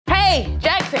Hey,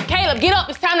 Jackson, Caleb, get up.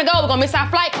 It's time to go. We're gonna miss our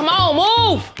flight. Come on,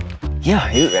 move. Yeah,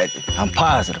 I'm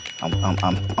positive.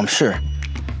 I'm sure.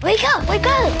 Wake up, wake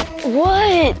up.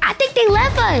 What? I think they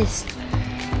left us.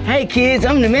 Hey, kids,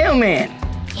 I'm the mailman.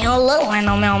 You don't look like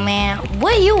no mailman.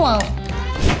 What do you want?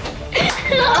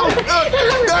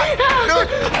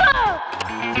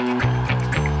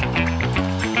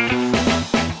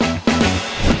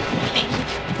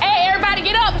 Hey, everybody,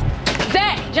 get up.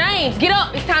 Zach, James, get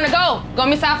up. It's time to go.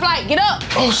 Gonna miss our flight. Get up.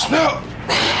 Oh, snap.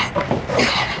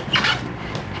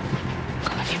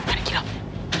 Everybody, get up.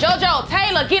 JoJo,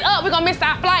 Taylor, get up. We're gonna miss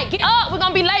our flight. Get up. We're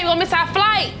gonna be late. We're gonna miss our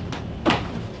flight.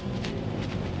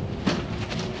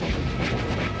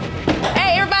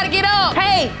 Hey, everybody, get up.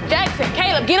 Hey, Jackson,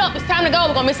 Caleb, get up. It's time to go.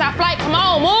 We're gonna miss our flight. Come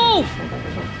on, move.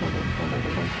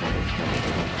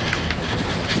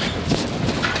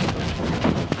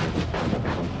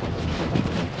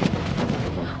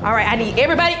 All right, I need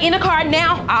everybody in the car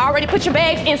now. I already put your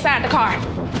bags inside the car.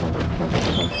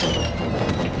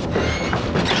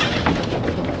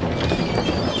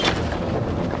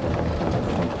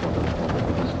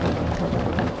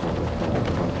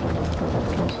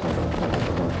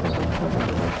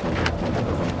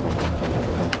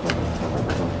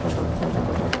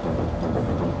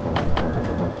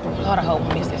 Lord, I hope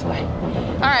I miss this flight.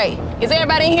 All right, is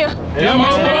everybody in here? Yeah,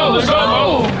 Mom, let's go.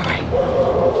 All right.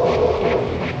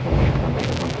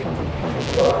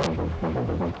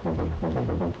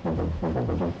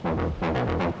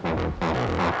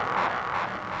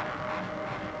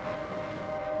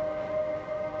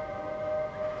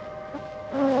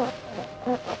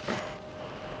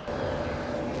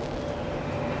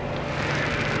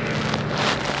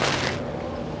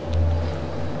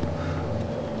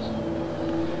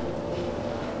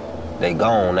 They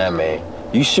gone now, man.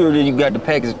 You sure that you got the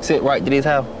package sent right to this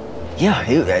house? Yeah,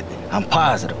 I'm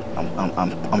positive.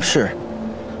 I'm sure.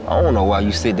 I don't know why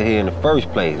you sit here in the first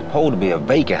place. It's supposed to be a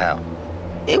vacant house.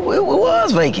 It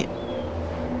was vacant.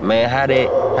 Man, how that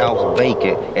house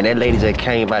vacant and that lady just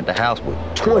came out the house with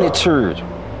 20 children?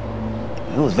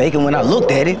 It was vacant when I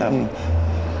looked at it.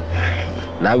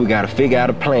 Now we gotta figure out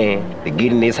a plan to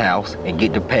get in this house and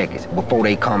get the package before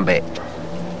they come back.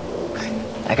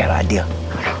 I got an idea.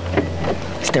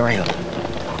 Stay right here.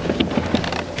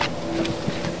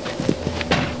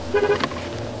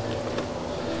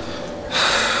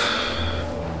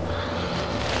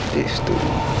 This dude.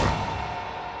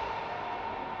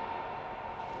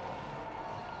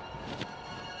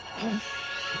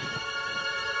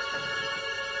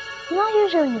 Not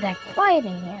usually that quiet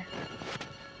in here.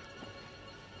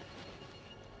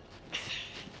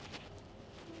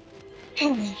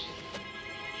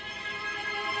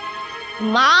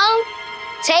 Mom?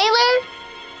 Taylor?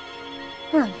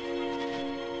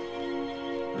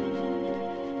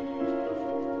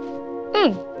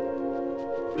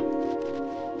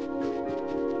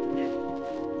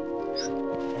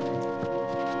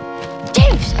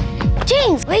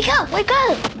 James, wake up, wake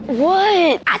up.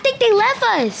 What? I think they left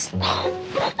us.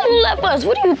 Who left us?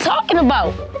 What are you talking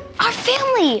about? Our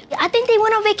family. I think they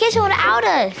went on vacation without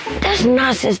us. That's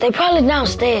nonsense. They probably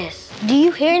downstairs. Do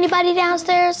you hear anybody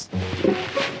downstairs?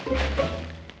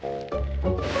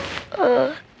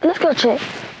 Let's go check.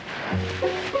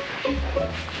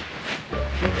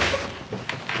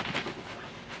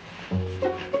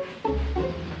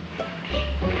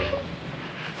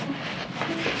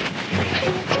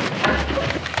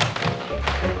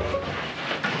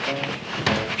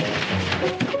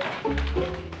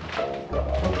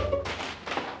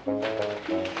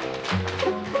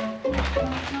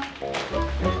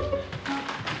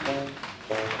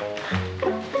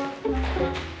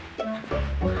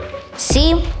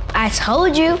 See, I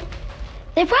told you.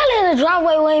 They probably in the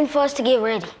driveway waiting for us to get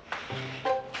ready.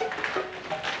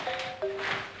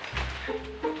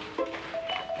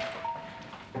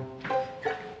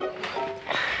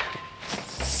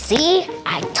 See,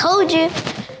 I told you.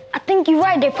 I think you're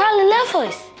right. They probably left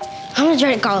us. I'm gonna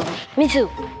try to call them. Me too.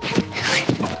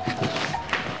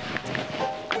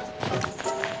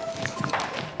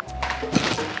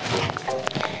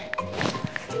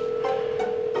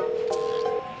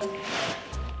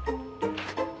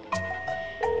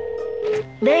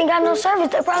 They ain't got no service.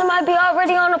 They probably might be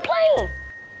already on the plane.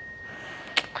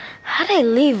 How'd they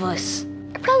leave us?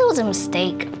 It probably was a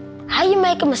mistake. How you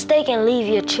make a mistake and leave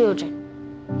your children?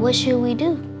 What should we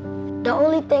do? The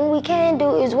only thing we can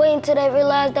do is wait until they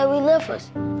realize that we left us.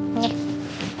 Yeah.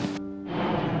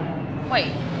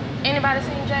 Wait, anybody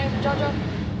seen James and JoJo?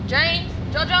 James?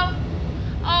 JoJo?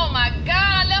 Oh my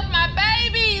God, I left my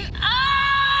babies!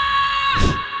 Ah!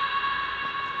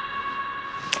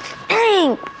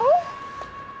 Dang!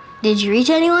 Did you reach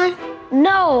anyone?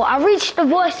 No, I reached the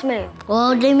voicemail.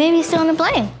 Well, they may be still on the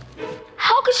plane.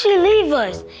 How could she leave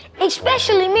us?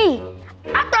 Especially me.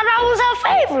 I thought I was her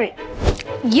favorite.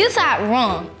 You thought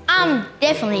wrong. I'm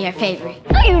definitely your favorite.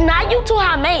 No, you not. You too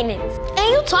high maintenance. And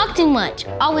you talk too much,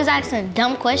 always asking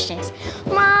dumb questions.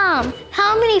 Mom,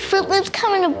 how many Fruit Loops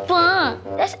come in a box?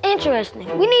 That's interesting.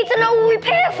 We need to know what we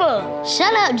paying for.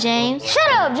 Shut up, James.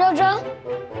 Shut up, JoJo.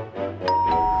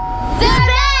 They're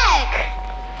back!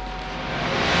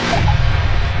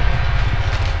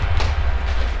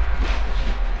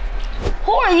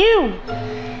 Who are you?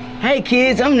 Hey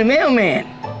kids, I'm the mailman.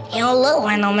 You don't look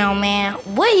like no mailman.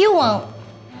 What do you want?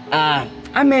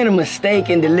 I made a mistake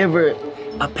and delivered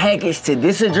a package to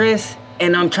this address,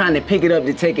 and I'm trying to pick it up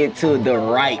to take it to the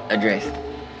right address.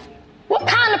 What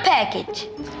kind of package?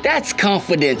 That's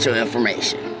confidential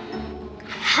information.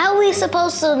 How are we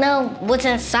supposed to know what's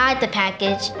inside the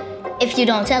package if you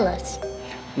don't tell us?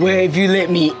 Well, if you let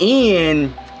me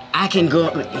in, I can go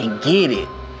up and get it.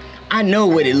 I know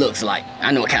what it looks like.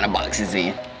 I know what kind of box it's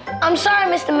in. I'm sorry,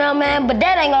 Mr. Mailman, but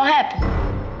that ain't gonna happen.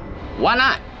 Why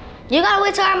not? You gotta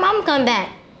wait till our mom come back.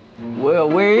 Well,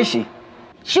 where is she?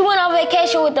 She went on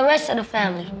vacation with the rest of the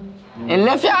family. And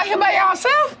left y'all here by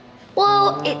yourself?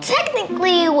 Well, it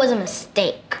technically was a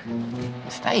mistake.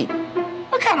 Mistake?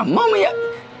 What kind of mama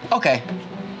you? Okay.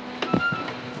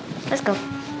 Let's go.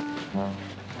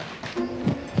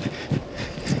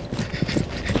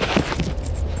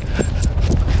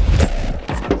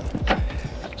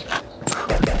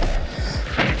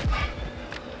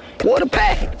 What a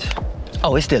package.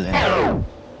 Oh, it's still in there.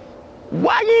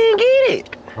 Why you didn't get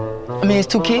it? I mean, it's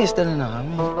 2 kids still in there. I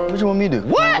mean, what you want me to do?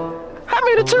 What? How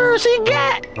many turns she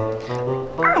got?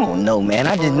 I don't know, man.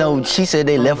 I just know she said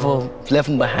they left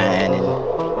them behind, and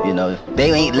you know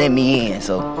they ain't let me in.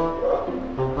 So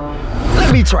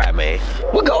Let me try, man.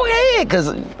 well, go ahead, cause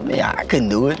I mean, I couldn't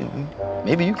do it.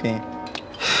 Maybe you can.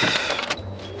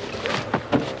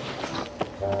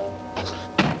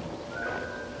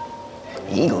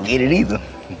 You ain't gonna get it either.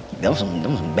 Them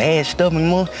some bad stuff in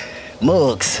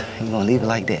mugs. You gonna leave it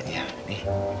like that? Yeah,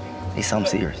 they something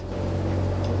serious.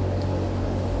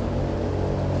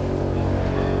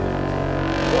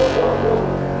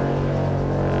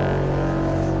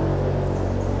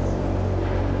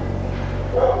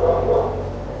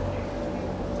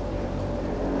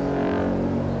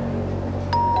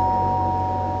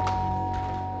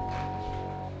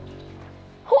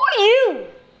 Who are you?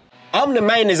 I'm the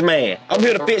maintenance man. I'm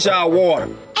here to fix y'all water.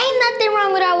 Ain't nothing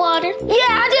wrong with our water. Yeah,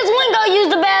 I just went to go use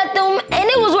the bathroom and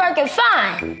it was working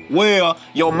fine. Well,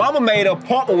 your mama made an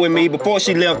appointment with me before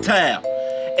she left town.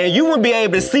 And you wouldn't be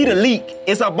able to see the leak.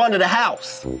 It's up under the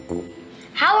house.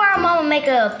 How will our mama make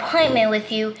an appointment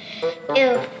with you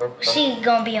if she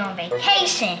gonna be on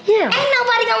vacation? Yeah. Ain't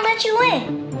nobody gonna let you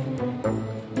in.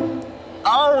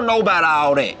 I don't know about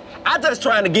all that. I just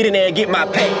trying to get in there and get my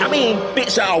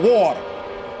fix y'all water.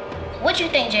 What you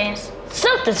think, James?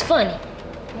 Something's funny.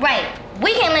 Right,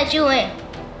 we can't let you in.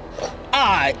 All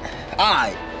right.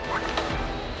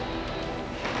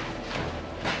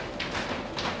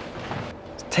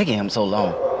 It's taking him so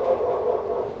long.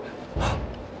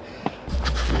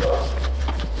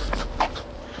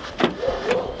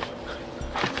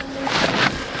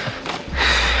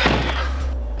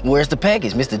 Where's the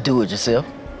package, Mr. Do-It-Yourself?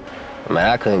 Man,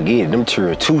 I couldn't get it. Them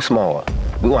children too small.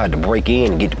 We gonna have to break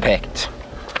in and get the package.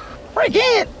 Break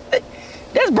in?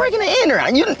 That's breaking and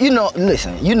entering. You know,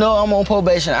 listen, you know I'm on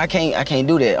probation. I can't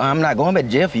do that. I'm not going back to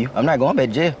jail for you. I'm not going back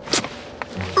to jail.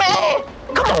 Man,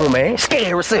 come on, man. Scare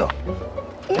yourself.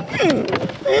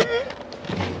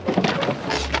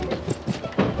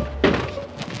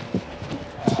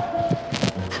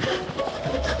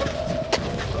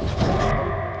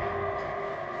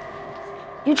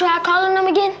 You tried calling them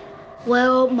again?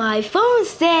 Well, my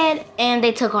phone's dead and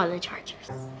they took all the chargers.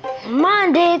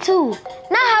 Mine did too.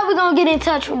 Now how we gonna get in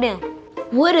touch with them?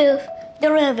 What if they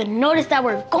don't even notice that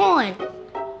we're gone?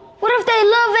 What if they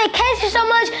love vacation so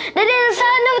much that they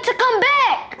decide never to come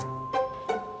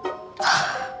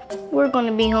back? We're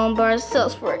gonna be home by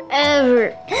ourselves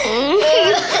forever.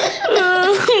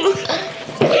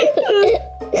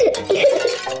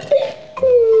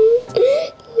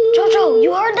 Jojo,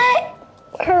 you heard that?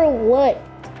 Heard what?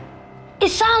 It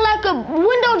sounded like a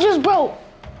window just broke.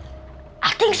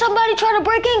 I think somebody tried to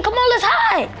break in. Come on, let's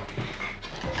hide.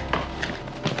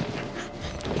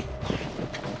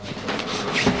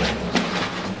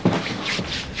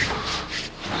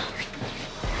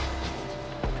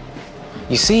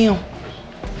 You see him?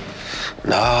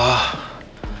 Nah,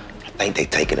 I think they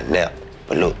taking a nap.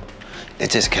 But look, they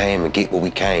just came and get what we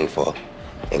came for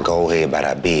and go ahead about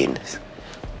our business.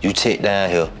 You check down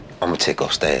here, I'm gonna check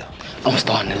upstairs. I'm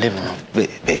starting in the living room.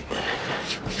 Bet.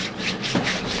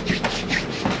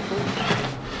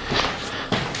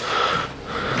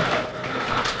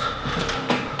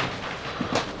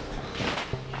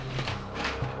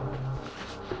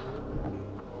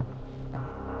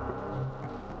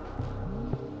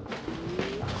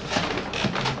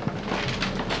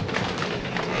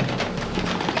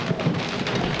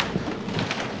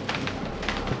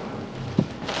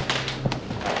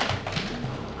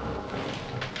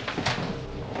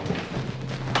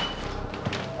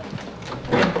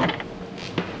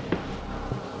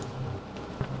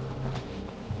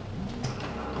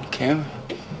 Camera.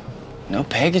 No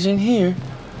package in here.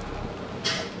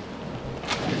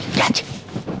 Gotcha.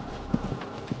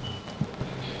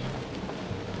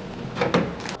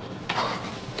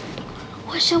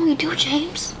 What shall we do,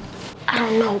 James? I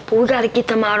don't know, but we gotta get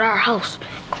them out of our house.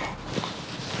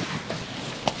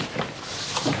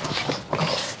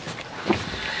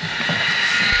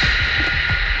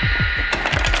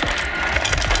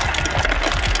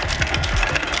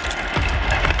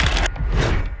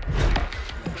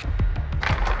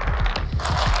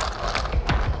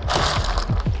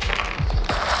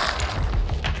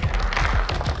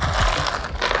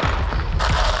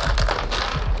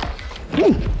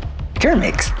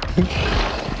 Jmac.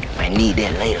 Might need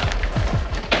that later.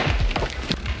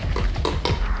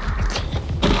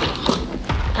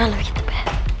 Now let me get the bag.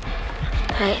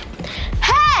 All right.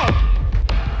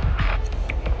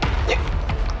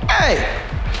 Hey!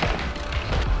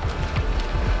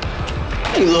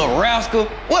 You little rascal.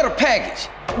 What a package.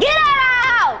 Get out of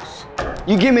our house!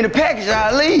 You give me the package,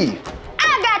 I'll leave.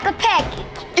 I got the package.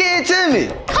 Give it to me.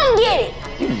 Come get it.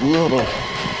 You little...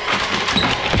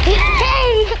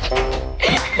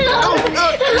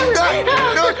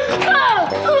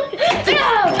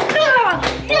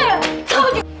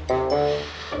 Told you.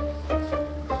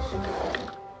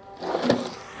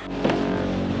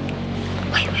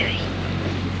 Wait.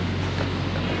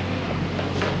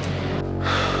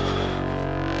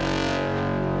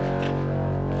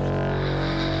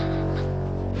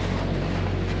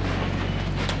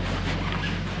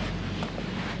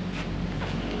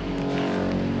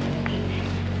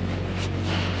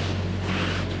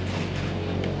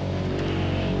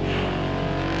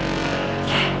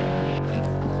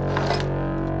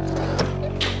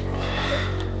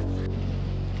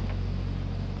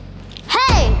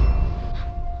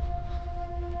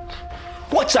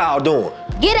 What y'all doing?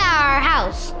 Get out of our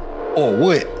house, Or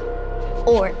what?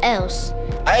 or else.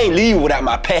 I ain't leaving without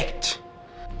my package.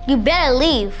 You better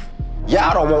leave.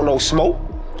 Y'all don't want no smoke.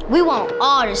 We want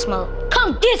all the smoke.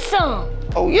 Come get some.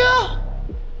 Oh, yeah?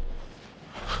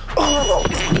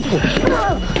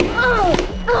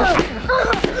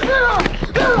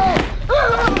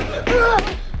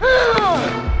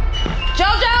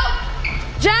 JoJo?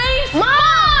 James?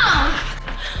 Mom!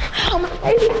 Oh, my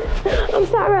baby. I'm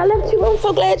sorry I left you. I'm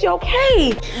so glad you're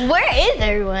okay. Where is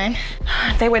everyone?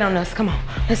 They wait on us. Come on,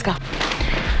 let's go.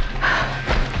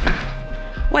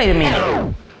 Wait a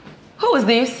minute. Who is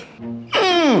this?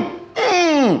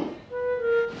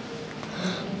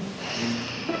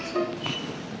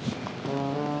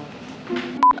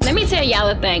 Let me tell y'all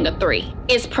a thing or three.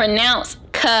 It's pronounced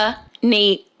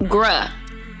Kinigra.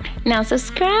 Now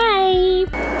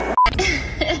subscribe.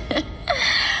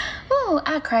 Ooh,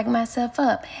 I cracked myself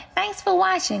up. Thanks for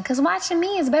watching, because watching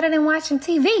me is better than watching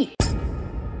TV.